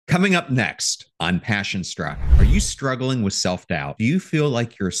Coming up next on Passion Struck, are you struggling with self-doubt? Do you feel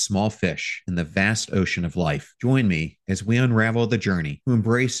like you're a small fish in the vast ocean of life? Join me as we unravel the journey to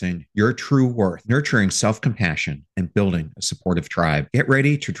embracing your true worth, nurturing self-compassion, and building a supportive tribe. Get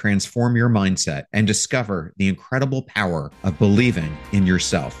ready to transform your mindset and discover the incredible power of believing in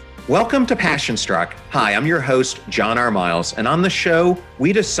yourself. Welcome to Passion Struck. Hi, I'm your host, John R. Miles, and on the show,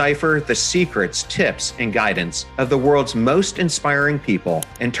 we decipher the secrets, tips, and guidance of the world's most inspiring people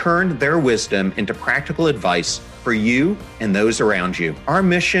and turn their wisdom into practical advice for you and those around you. Our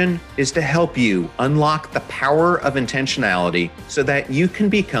mission is to help you unlock the power of intentionality so that you can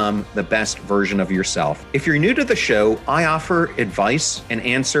become the best version of yourself. If you're new to the show, I offer advice and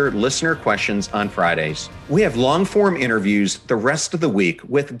answer listener questions on Fridays. We have long-form interviews the rest of the week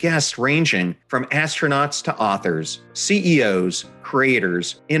with guests ranging from astronauts to authors, CEOs,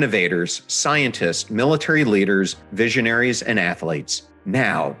 creators, innovators, scientists, military leaders, visionaries, and athletes.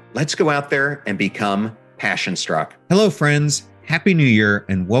 Now, let's go out there and become Passion Struck. Hello, friends. Happy New Year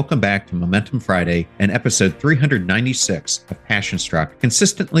and welcome back to Momentum Friday and episode 396 of Passion Struck,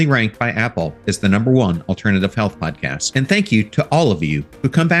 consistently ranked by Apple as the #1 alternative health podcast. And thank you to all of you who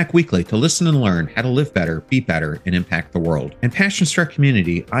come back weekly to listen and learn how to live better, be better, and impact the world. And Passion Struck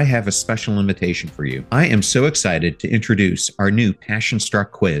community, I have a special invitation for you. I am so excited to introduce our new Passion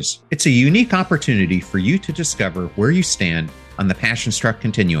Struck quiz. It's a unique opportunity for you to discover where you stand on the Passion Struck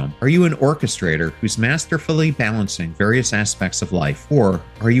continuum. Are you an orchestrator who's masterfully balancing various aspects of life? Or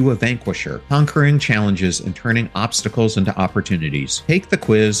are you a vanquisher, conquering challenges and turning obstacles into opportunities? Take the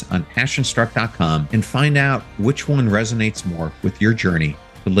quiz on passionstruck.com and find out which one resonates more with your journey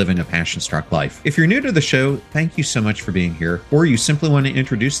to living a passion-struck life. If you're new to the show, thank you so much for being here, or you simply want to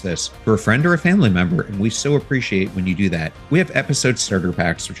introduce this to a friend or a family member, and we so appreciate when you do that. We have episode starter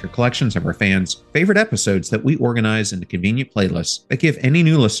packs, which are collections of our fans' favorite episodes that we organize into convenient playlists that give any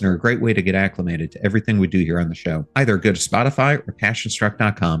new listener a great way to get acclimated to everything we do here on the show. Either go to Spotify or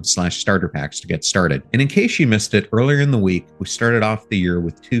passionstruck.com/starter packs to get started. And in case you missed it, earlier in the week, we started off the year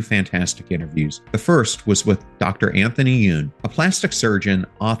with 2 fantastic interviews. The first was with Dr. Anthony Youn, a plastic surgeon,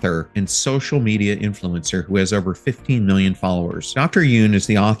 author, and social media influencer who has over 15 million followers. Dr. Youn is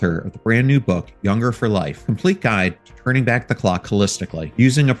the author of the brand new book, Younger for Life, Complete Guide to Turning Back the Clock Holistically,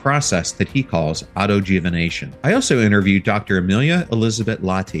 using a process that he calls autojuvenation. I also interviewed Dr. Amelia Elizabeth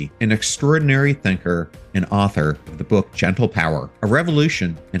Lati, an extraordinary thinker and author of the book Gentle Power, a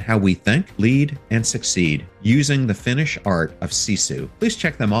revolution in how we think, lead, and succeed, using the Finnish art of sisu. Please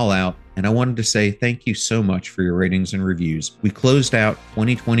check them all out. And I wanted to say thank you so much for your ratings and reviews. We closed out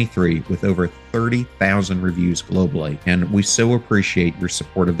 2023 with over 30,000 reviews globally, and we so appreciate your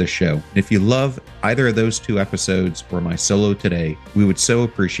support of this show. And if you love either of those 2 episodes or my solo today, we would so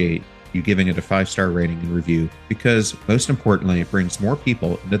appreciate you giving it a 5-star rating and review, because most importantly, it brings more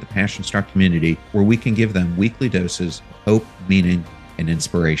people into the Passion Struck community where we can give them weekly doses of hope, meaning, and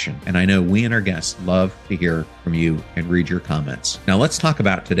inspiration. And I know we and our guests love to hear from you and read your comments. Now let's talk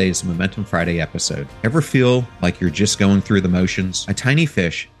about today's Momentum Friday episode. Ever feel like you're just going through the motions? A tiny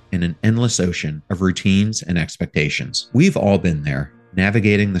fish in an endless ocean of routines and expectations. We've all been there,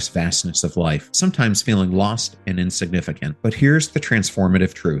 navigating this vastness of life, sometimes feeling lost and insignificant. But here's the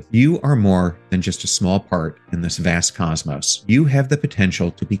transformative truth. You are more than just a small part in this vast cosmos. You have the potential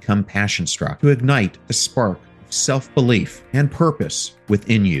to become passion struck, to ignite the spark of self-belief and purpose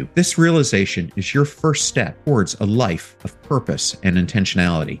within you. This realization is your first step towards a life of purpose and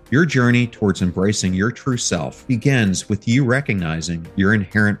intentionality. Your journey towards embracing your true self begins with you recognizing your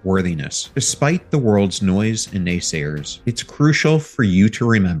inherent worthiness. Despite the world's noise and naysayers, it's crucial for you to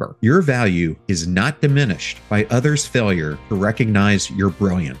remember your value is not diminished by others' failure to recognize your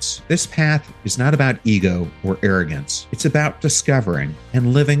brilliance. This path is not about ego or arrogance. It's about discovering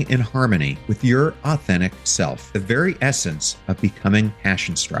and living in harmony with your authentic self, the very essence of becoming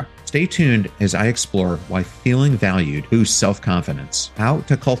passion struck. Stay tuned as I explore why feeling valued boosts self-confidence, how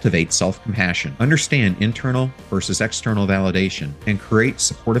to cultivate self-compassion, understand internal versus external validation, and create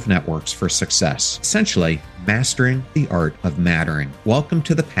supportive networks for success. Essentially, mastering the art of mattering. Welcome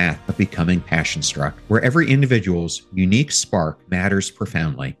to the path of becoming passion struck, where every individual's unique spark matters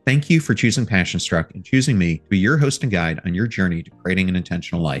profoundly. Thank you for choosing Passion Struck and choosing me to be your host and guide on your journey to creating an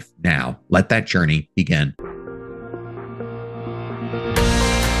intentional life. Now, let that journey begin.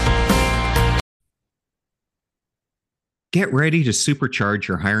 Get ready to supercharge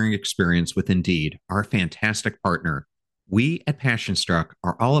your hiring experience with Indeed, our fantastic partner. We at Passion Struck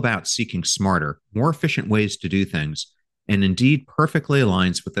are all about seeking smarter, more efficient ways to do things, and Indeed perfectly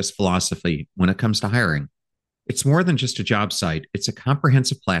aligns with this philosophy when it comes to hiring. It's more than just a job site, it's a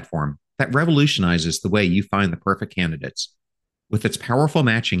comprehensive platform that revolutionizes the way you find the perfect candidates. With its powerful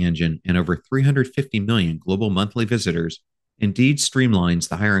matching engine and over 350 million global monthly visitors, Indeed streamlines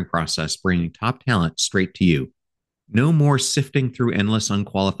the hiring process, bringing top talent straight to you. No more sifting through endless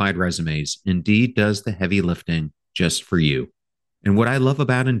unqualified resumes. Indeed does the heavy lifting just for you. And what I love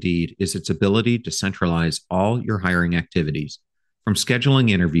about Indeed is its ability to centralize all your hiring activities, from scheduling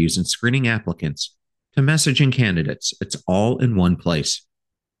interviews and screening applicants to messaging candidates. It's all in one place.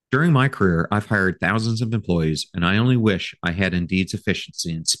 During my career, I've hired thousands of employees, and I only wish I had Indeed's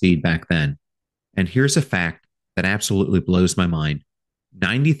efficiency and speed back then. And here's a fact that absolutely blows my mind: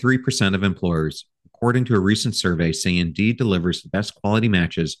 93% of employers, according to a recent survey, say Indeed delivers the best quality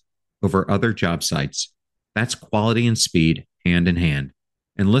matches over other job sites. That's quality and speed hand in hand.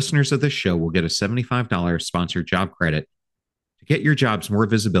 And listeners of this show will get a $75 sponsored job credit to get your jobs more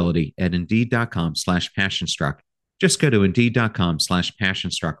visibility at Indeed.com/PassionStruck. Just go to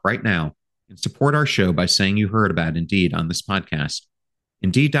Indeed.com/PassionStruck right now and support our show by saying you heard about Indeed on this podcast.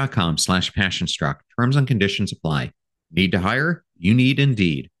 Indeed.com/PassionStruck. Terms and conditions apply. Need to hire? You need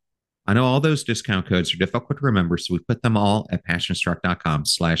Indeed. I know all those discount codes are difficult to remember, so we put them all at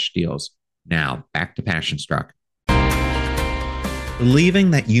PassionStruck.com/deals. Now, back to PassionStruck.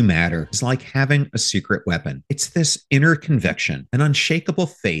 Believing that you matter is like having a secret weapon. It's this inner conviction, an unshakable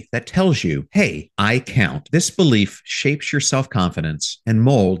faith that tells you, hey, I count. This belief shapes your self-confidence and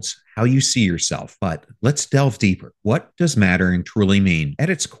molds how you see yourself. But let's delve deeper. What does mattering truly mean? At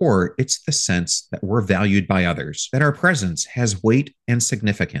its core, it's the sense that we're valued by others, that our presence has weight and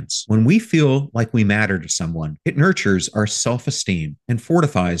significance. When we feel like we matter to someone, it nurtures our self-esteem and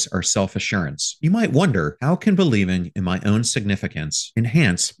fortifies our self-assurance. You might wonder, how can believing in my own significance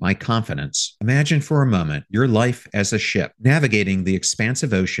enhance my confidence? Imagine for a moment your life as a ship navigating the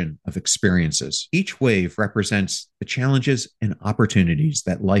expansive ocean of experiences. Each wave represents the challenges and opportunities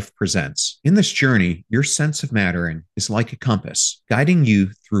that life presents. In this journey, your sense of mattering is like a compass, guiding you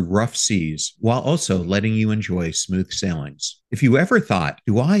through rough seas while also letting you enjoy smooth sailings. If you ever thought,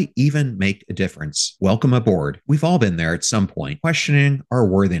 do I even make a difference? Welcome aboard. We've all been there at some point, questioning our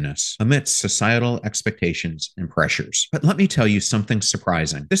worthiness amidst societal expectations and pressures. But let me tell you something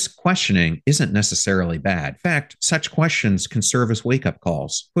surprising. This questioning isn't necessarily bad. In fact, such questions can serve as wake-up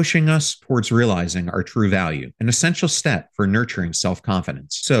calls, pushing us towards realizing our true value, an essential step for nurturing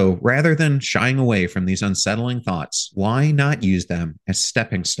self-confidence. So rather than shying away from these unsettling thoughts, why not use them as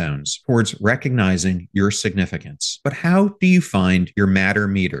stepping stones towards recognizing your significance? But how do you find your matter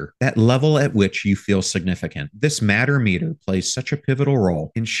meter, that level at which you feel significant? This matter meter plays such a pivotal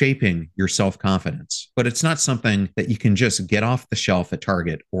role in shaping your self-confidence, but it's not something that you can just get off the shelf at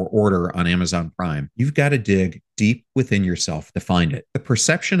Target or order on Amazon Prime. You've got to dig deep within yourself to find it. The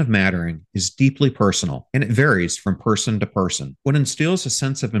perception of mattering is deeply personal, and it varies from person to person. What instills a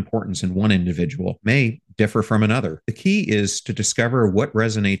sense of importance in one individual may differ from another. The key is to discover what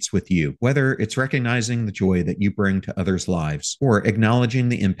resonates with you, whether it's recognizing the joy that you bring to others' lives or acknowledging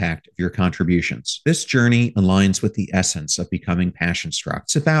the impact of your contributions. This journey aligns with the essence of becoming passion-struck.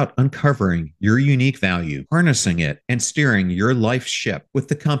 It's about uncovering your unique value, harnessing it, and steering your life ship with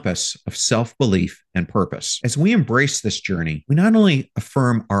the compass of self-belief and purpose. As we embrace this journey, we not only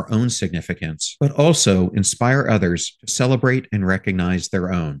affirm our own significance, but also inspire others to celebrate and recognize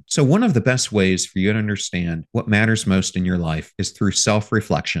their own. So one of the best ways for you to understand what matters most in your life is through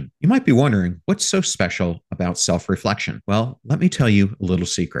self-reflection. You might be wondering, what's so special about self-reflection? Well, let me tell you a little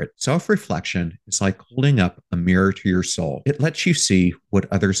secret. Self-reflection is like holding up a mirror to your soul. It lets you see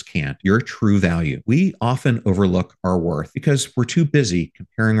what others can't, your true value. We often overlook our worth because we're too busy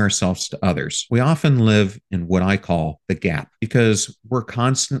comparing ourselves to others. We often live in what I call the gap because we're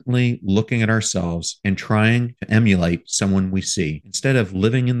constantly looking at ourselves and trying to emulate someone we see instead of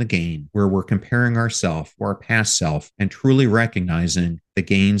living in the gain where we're comparing ourselves to our past self and truly recognizing the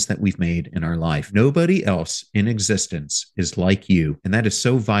gains that we've made in our life. Nobody else in existence is like you, and that is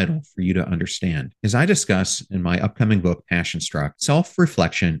so vital for you to understand. As I discuss in my upcoming book, Passion Struck,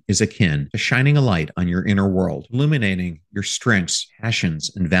 self-reflection is akin to shining a light on your inner world, illuminating your strengths,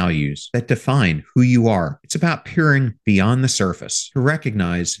 passions, and values that define who you are. It's about peering beyond the surface to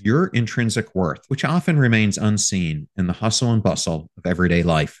recognize your intrinsic worth, which often remains unseen in the hustle and bustle of everyday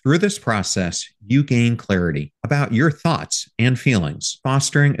life. Through this process, you gain clarity about your thoughts and feelings,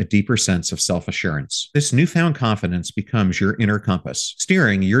 fostering a deeper sense of self-assurance. This newfound confidence becomes your inner compass,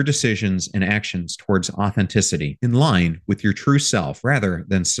 steering your decisions and actions towards authenticity in line with your true self rather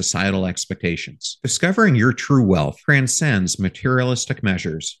than societal expectations. Discovering your true wealth transcends materialistic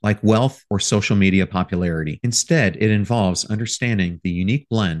measures like wealth or social media popularity. Instead, it involves understanding the unique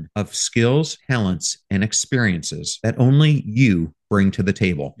blend of skills, talents, and experiences that only you bring to the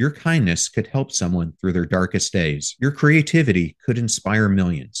table. Your kindness could help someone through their darkest days. Your creativity could inspire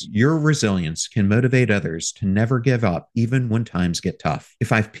millions. Your resilience can motivate others to never give up, even when times get tough.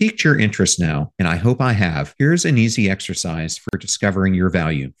 If I've piqued your interest now, and I hope I have, here's an easy exercise for discovering your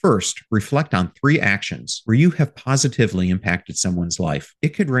value. First, reflect on 3 actions where you have positively impacted someone's life.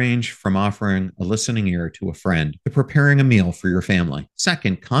 It could range from offering a listening ear to a friend to preparing a meal for your family.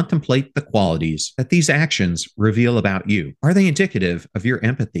 Second, contemplate the qualities that these actions reveal about you. Are they indicative of your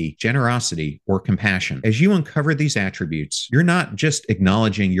empathy, generosity, or compassion? As you uncover these attributes, you're not just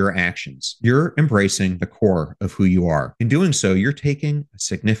acknowledging your actions, you're embracing the core of who you are. In doing so, you're taking a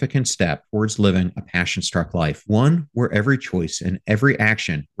significant step towards living a passion-struck life, one where every choice and every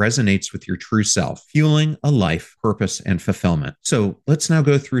action resonates with your true self, fueling a life, purpose, and fulfillment. So let's now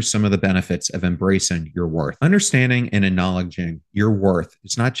go through some of the benefits of embracing your worth. Understanding and acknowledging your worth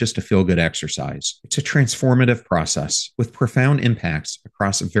is not just a feel-good exercise. It's a transformative process with profound impacts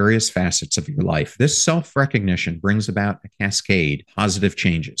across various facets of your life. This self-recognition brings about a cascade of positive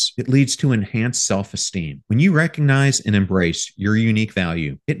changes. It leads to enhanced self-esteem. When you recognize and embrace your unique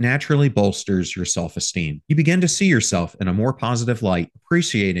value, it naturally bolsters your self-esteem. You begin to see yourself in a more positive light,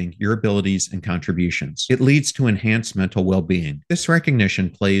 appreciating your abilities and contributions. It leads to enhanced mental well-being. This recognition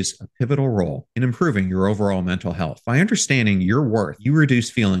plays a pivotal role in improving your overall mental health. By understanding your worth, you reduce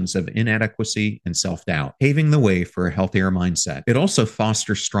feelings of inadequacy and self-doubt, paving the way for a healthier mindset. It also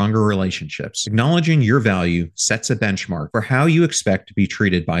fosters stronger relationships. Acknowledging your value sets a benchmark for how you expect to be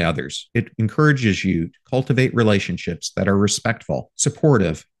treated by others. It encourages you to cultivate relationships that are respectful,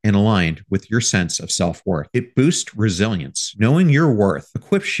 supportive, and aligned with your sense of self-worth. It boosts resilience. Knowing your worth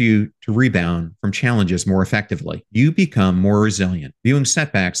equips you to rebound from challenges more effectively. You become more resilient, viewing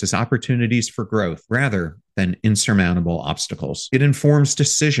setbacks as opportunities for growth rather than insurmountable obstacles. It informs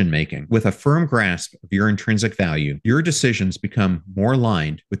decision-making. With a firm grasp of your intrinsic value, your decisions become more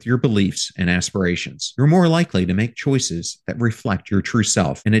aligned with your beliefs and aspirations. You're more likely to make choices that reflect your true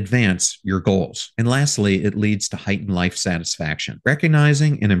self and advance your goals. And lastly, it leads to heightened life satisfaction.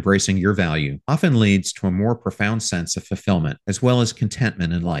 Recognizing and embracing your value often leads to a more profound sense of fulfillment, as well as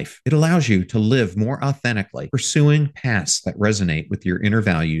contentment in life. It allows you to live more authentically, pursuing paths that resonate with your inner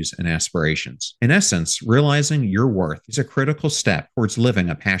values and aspirations. In essence, realizing your worth is a critical step towards living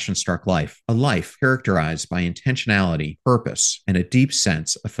a passion-struck life, a life characterized by intentionality, purpose, and a deep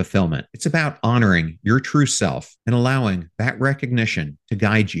sense of fulfillment. It's about honoring your true self and allowing that recognition to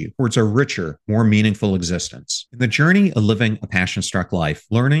guide you towards a richer, more meaningful existence. In the journey of living a passion-struck life,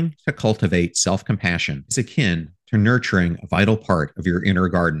 learning to cultivate self-compassion is akin to nurturing a vital part of your inner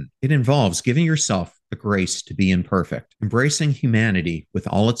garden. It involves giving yourself the grace to be imperfect, embracing humanity with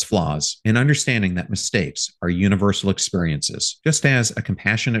all its flaws, and understanding that mistakes are universal experiences. Just as a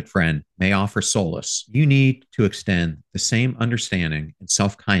compassionate friend may offer solace, you need to extend the same understanding and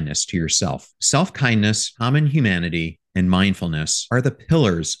self-kindness to yourself. Self-kindness, common humanity, and mindfulness are the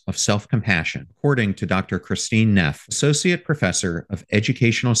pillars of self-compassion, according to Dr. Christine Neff, Associate Professor of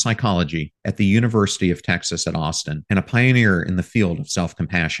Educational Psychology at the University of Texas at Austin, and a pioneer in the field of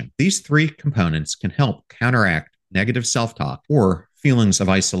self-compassion. These 3 components can help counteract negative self-talk or feelings of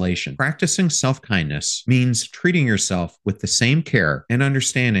isolation. Practicing self-kindness means treating yourself with the same care and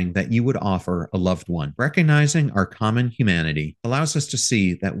understanding that you would offer a loved one. Recognizing our common humanity allows us to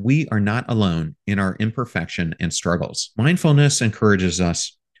see that we are not alone in our imperfection and struggles. Mindfulness encourages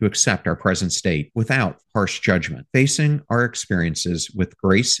us to accept our present state without harsh judgment, facing our experiences with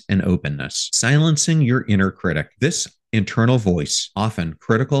grace and openness, silencing your inner critic. This internal voice, often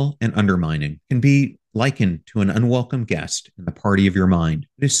critical and undermining, can be likened to an unwelcome guest in the party of your mind.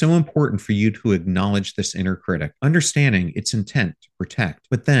 It is so important for you to acknowledge this inner critic, understanding its intent to protect,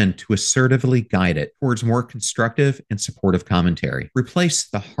 but then to assertively guide it towards more constructive and supportive commentary. Replace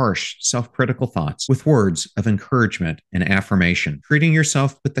the harsh, self-critical thoughts with words of encouragement and affirmation, treating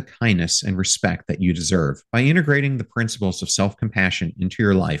yourself with the kindness and respect that you deserve. By integrating the principles of self-compassion into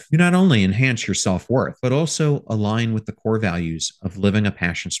your life, you not only enhance your self-worth, but also align with the core values of living a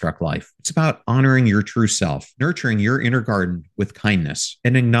passion-struck life. It's about honoring your true self, nurturing your inner garden with kindness,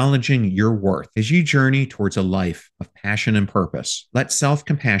 and acknowledging your worth as you journey towards a life of passion and purpose. Let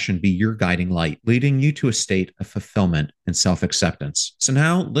self-compassion be your guiding light, leading you to a state of fulfillment and self-acceptance. So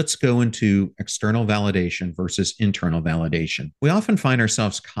now let's go into external validation versus internal validation. We often find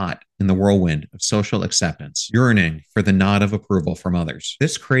ourselves caught in the whirlwind of social acceptance, yearning for the nod of approval from others.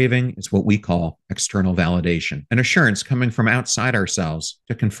 This craving is what we call external validation, an assurance coming from outside ourselves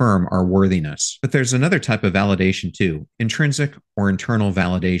to confirm our worthiness. But there's another type of validation too, intrinsic or internal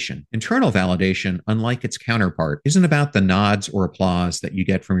validation. Internal validation, unlike its counterpart, isn't about the nods or applause that you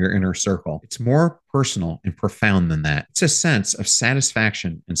get from your inner circle. It's more personal and profound than that. It's a sense of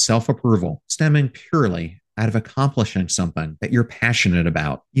satisfaction and self-approval stemming purely out of accomplishing something that you're passionate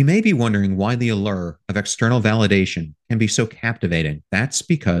about. You may be wondering why the allure of external validation can be so captivating. That's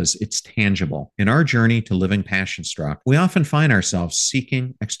because it's tangible. In our journey to living passion struck, we often find ourselves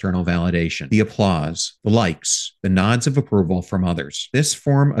seeking external validation, the applause, the likes, the nods of approval from others. This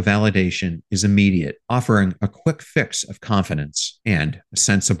form of validation is immediate, offering a quick fix of confidence and a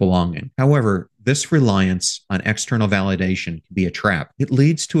sense of belonging. However, this reliance on external validation can be a trap. It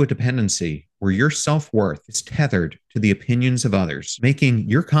leads to a dependency where your self-worth is tethered to the opinions of others, making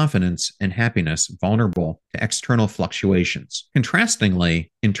your confidence and happiness vulnerable to external fluctuations.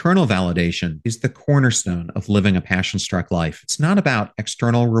 Contrastingly, internal validation is the cornerstone of living a passion-struck life. It's not about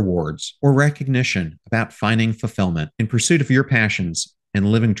external rewards or recognition, about finding fulfillment in pursuit of your passions and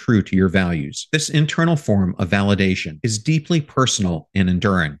living true to your values. This internal form of validation is deeply personal and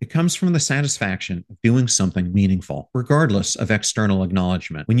enduring. It comes from the satisfaction of doing something meaningful, regardless of external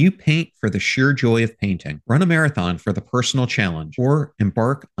acknowledgement. When you paint for the sheer joy of painting, run a marathon for the personal challenge, or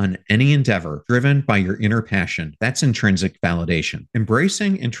embark on any endeavor driven by your inner passion, that's intrinsic validation.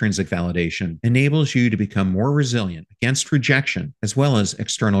 Embracing intrinsic validation enables you to become more resilient against rejection as well as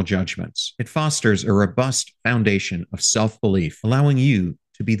external judgments. It fosters a robust foundation of self-belief, allowing you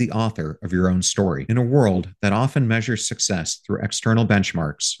to be the author of your own story. In a world that often measures success through external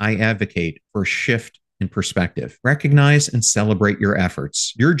benchmarks, I advocate for a shift in perspective. Recognize and celebrate your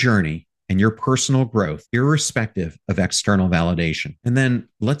efforts, your journey, and your personal growth, irrespective of external validation. And then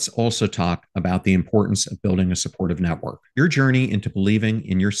let's also talk about the importance of building a supportive network. Your journey into believing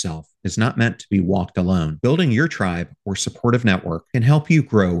in yourself is not meant to be walked alone. Building your tribe or supportive network can help you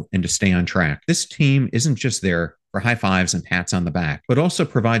grow and to stay on track. This team isn't just there for high fives and pats on the back, but also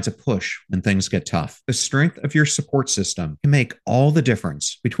provides a push when things get tough. The strength of your support system can make all the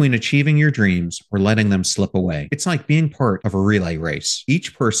difference between achieving your dreams or letting them slip away. It's like being part of a relay race.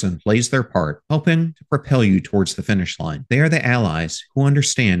 Each person plays their part, helping to propel you towards the finish line. They are the allies who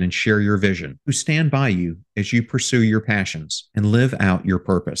understand and share your vision, who stand by you as you pursue your passions and live out your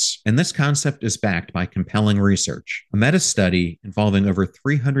purpose. And this concept is backed by compelling research. A meta-study involving over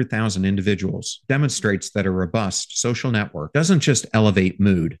 300,000 individuals demonstrates that a robust social network doesn't just elevate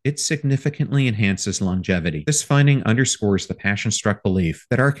mood, it significantly enhances longevity. This finding underscores the passion-struck belief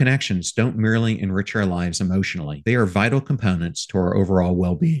that our connections don't merely enrich our lives emotionally, they are vital components to our overall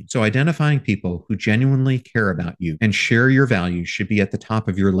well-being. So identifying people who genuinely care about you and share your values should be at the top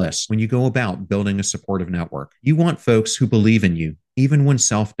of your list when you go about building a supportive network. You want folks who believe in you, even when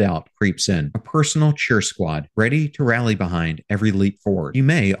self-doubt creeps in. A personal cheer squad ready to rally behind every leap forward. You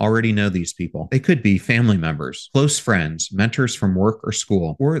may already know these people. They could be family members, close friends, mentors from work or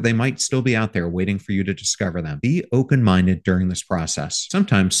school, or they might still be out there waiting for you to discover them. Be open-minded during this process.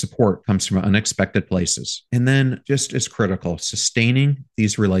 Sometimes support comes from unexpected places. And then, just as critical, sustaining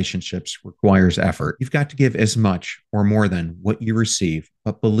these relationships requires effort. You've got to give as much or more than what you receive.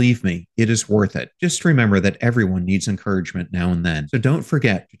 But believe me, it is worth it. Just remember that everyone needs encouragement now and then. So don't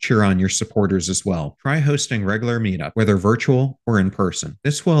forget to cheer on your supporters as well. Try hosting regular meetup, whether virtual or in person.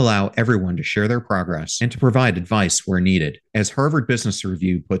 This will allow everyone to share their progress and to provide advice where needed. As Harvard Business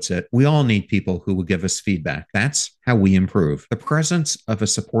Review puts it, we all need people who will give us feedback. That's how we improve. The presence of a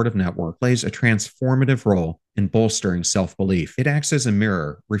supportive network plays a transformative role in bolstering self-belief. It acts as a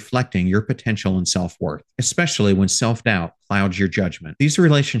mirror, reflecting your potential and self-worth, especially when self-doubt clouds your judgment. These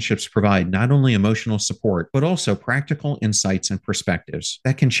relationships provide not only emotional support, but also practical insights and perspectives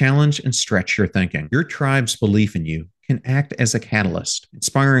that can challenge and stretch your thinking. Your tribe's belief in you can act as a catalyst,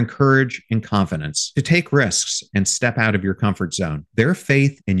 inspiring courage and confidence to take risks and step out of your comfort zone. Their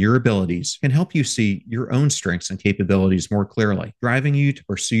faith in your abilities can help you see your own strengths and capabilities more clearly, driving you to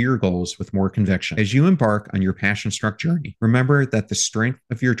pursue your goals with more conviction. As you embark on your passion-struck journey, remember that the strength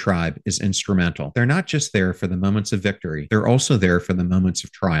of your tribe is instrumental. They're not just there for the moments of victory, they're also there for the moments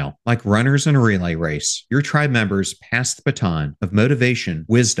of trial. Like runners in a relay race, your tribe members pass the baton of motivation,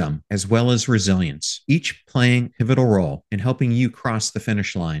 wisdom, as well as resilience, each playing pivotal role in helping you cross the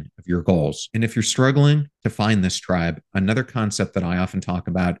finish line of your goals. And if you're struggling to find this tribe, another concept that I often talk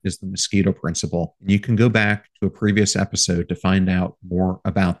about is the mosquito principle. And you can go back to a previous episode to find out more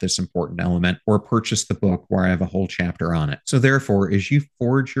about this important element, or purchase the book where I have a whole chapter on it. So therefore, as you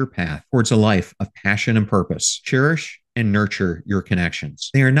forge your path towards a life of passion and purpose, cherish and nurture your connections.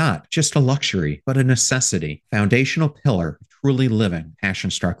 They are not just a luxury, but a necessity, foundational pillar of truly living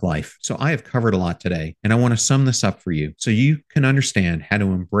passion-struck life. So I have covered a lot today, and I want to sum this up for you so you can understand how to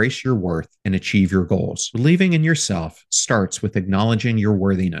embrace your worth and achieve your goals. Believing in yourself starts with acknowledging your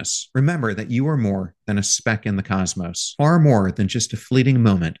worthiness. Remember that you are more than a speck in the cosmos, far more than just a fleeting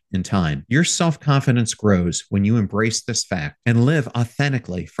moment in time. Your self-confidence grows when you embrace this fact and live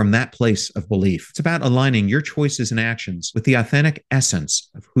authentically from that place of belief. It's about aligning your choices and actions with the authentic essence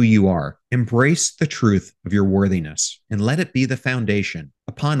of who you are. Embrace the truth of your worthiness and let it be the foundation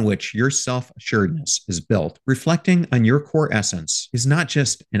upon which your self-assuredness is built. Reflecting on your core essence is not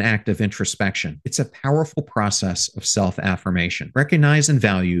just an act of introspection. It's a powerful process of self-affirmation. Recognize and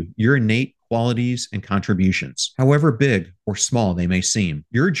value your innate qualities and contributions, however big or small they may seem.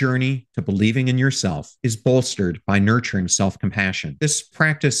 Your journey to believing in yourself is bolstered by nurturing self-compassion. This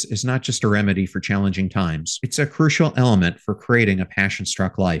practice is not just a remedy for challenging times. It's a crucial element for creating a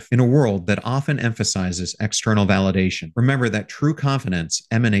passion-struck life in a world that often emphasizes external validation. Remember that true confidence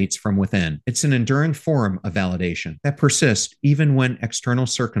emanates from within. It's an enduring form of validation that persists even when external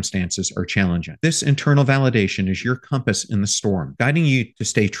circumstances are challenging. This internal validation is your compass in the storm, guiding you to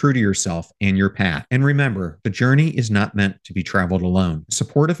stay true to yourself and your path. And remember, the journey is not meant to be traveled alone. A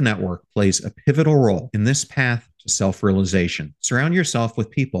supportive network plays a pivotal role in this path to self-realization. Surround yourself with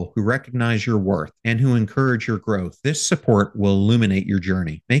people who recognize your worth and who encourage your growth. This support will illuminate your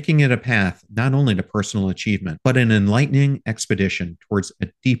journey, making it a path not only to personal achievement, but an enlightening expedition towards a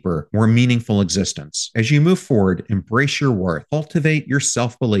deeper, more meaningful existence. As you move forward, embrace your worth, cultivate your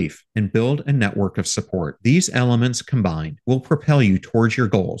self-belief, and build a network of support. These elements combined will propel you towards your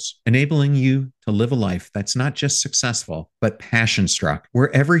goals, enabling you to live a life that's not just successful, but passion-struck,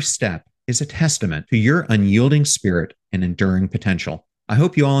 where every step is a testament to your unyielding spirit and enduring potential. I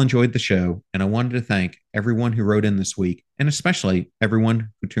hope you all enjoyed the show, and I wanted to thank everyone who wrote in this week, and especially everyone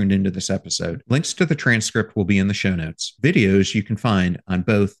who tuned into this episode. Links to the transcript will be in the show notes. Videos you can find on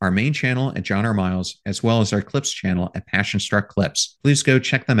both our main channel at John R. Miles, as well as our Clips channel at Passion Struck Clips. Please go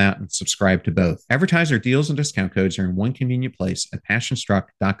check them out and subscribe to both. Advertiser deals and discount codes are in one convenient place at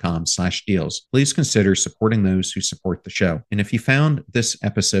passionstruck.com/deals. Please consider supporting those who support the show. And if you found this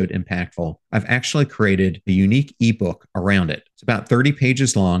episode impactful, I've actually created a unique ebook around it. It's about 30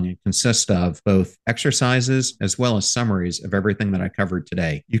 pages long and consists of both exercises as well as summaries of everything that I covered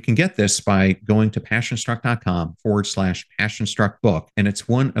today. You can get this by going to passionstruck.com/passionstruckbook, and it's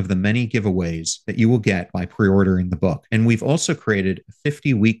one of the many giveaways that you will get by pre-ordering the book. And we've also created a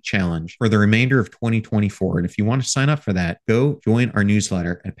 50-week challenge for the remainder of 2024. And if you want to sign up for that, go join our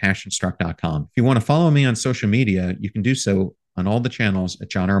newsletter at passionstruck.com. If you want to follow me on social media, you can do so on all the channels at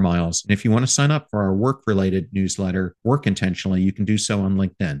John R. Miles. And if you want to sign up for our work-related newsletter, Work Intentionally, you can do so on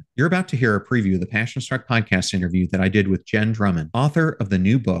LinkedIn. You're about to hear a preview of the Passion Struck podcast interview that I did with Jen Drummond, author of the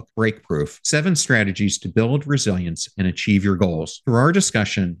new book, Breakproof: 7 Strategies to Build Resilience and Achieve Your Goals. Through our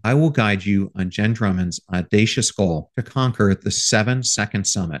discussion, I will guide you on Jen Drummond's audacious goal to conquer the 7-second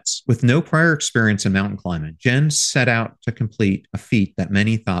summits. With no prior experience in mountain climbing, Jen set out to complete a feat that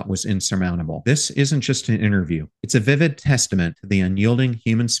many thought was insurmountable. This isn't just an interview. It's a vivid testament to the unyielding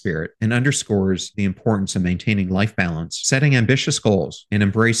human spirit and underscores the importance of maintaining life balance, setting ambitious goals, and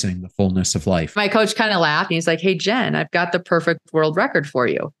embracing the fullness of life. My coach kind of laughed and he's like, "Hey, Jen, I've got the perfect world record for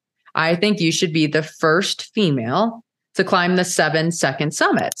you. I think you should be the first female to climb the 7-second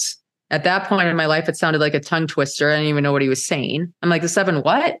summits." At that point in my life, it sounded like a tongue twister. I didn't even know what he was saying. I'm like, the 7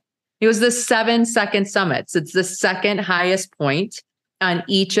 what? It was the 7-second summits. It's the second highest point on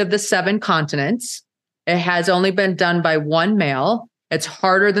each of the 7 continents. It has only been done by one male. It's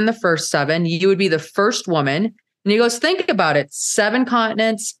harder than the first 7. You would be the first woman. And he goes, think about it. 7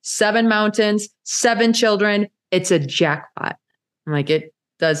 continents, 7 mountains, 7 children. It's a jackpot. I'm like, it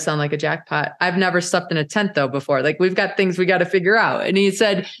does sound like a jackpot. I've never slept in a tent though before. Like, we've got things we got to figure out. And he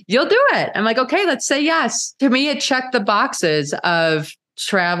said, you'll do it. I'm like, okay, let's say yes. To me, it checked the boxes of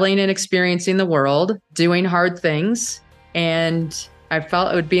traveling and experiencing the world, doing hard things, and I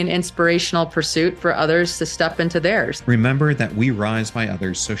felt it would be an inspirational pursuit for others to step into theirs. Remember that we rise by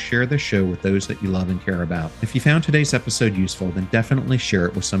others, so share the show with those that you love and care about. If you found today's episode useful, then definitely share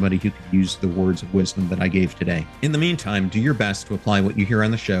it with somebody who could use the words of wisdom that I gave today. In the meantime, do your best to apply what you hear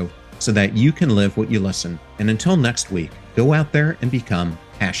on the show so that you can live what you listen. And until next week, go out there and become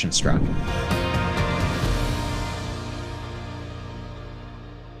passion struck.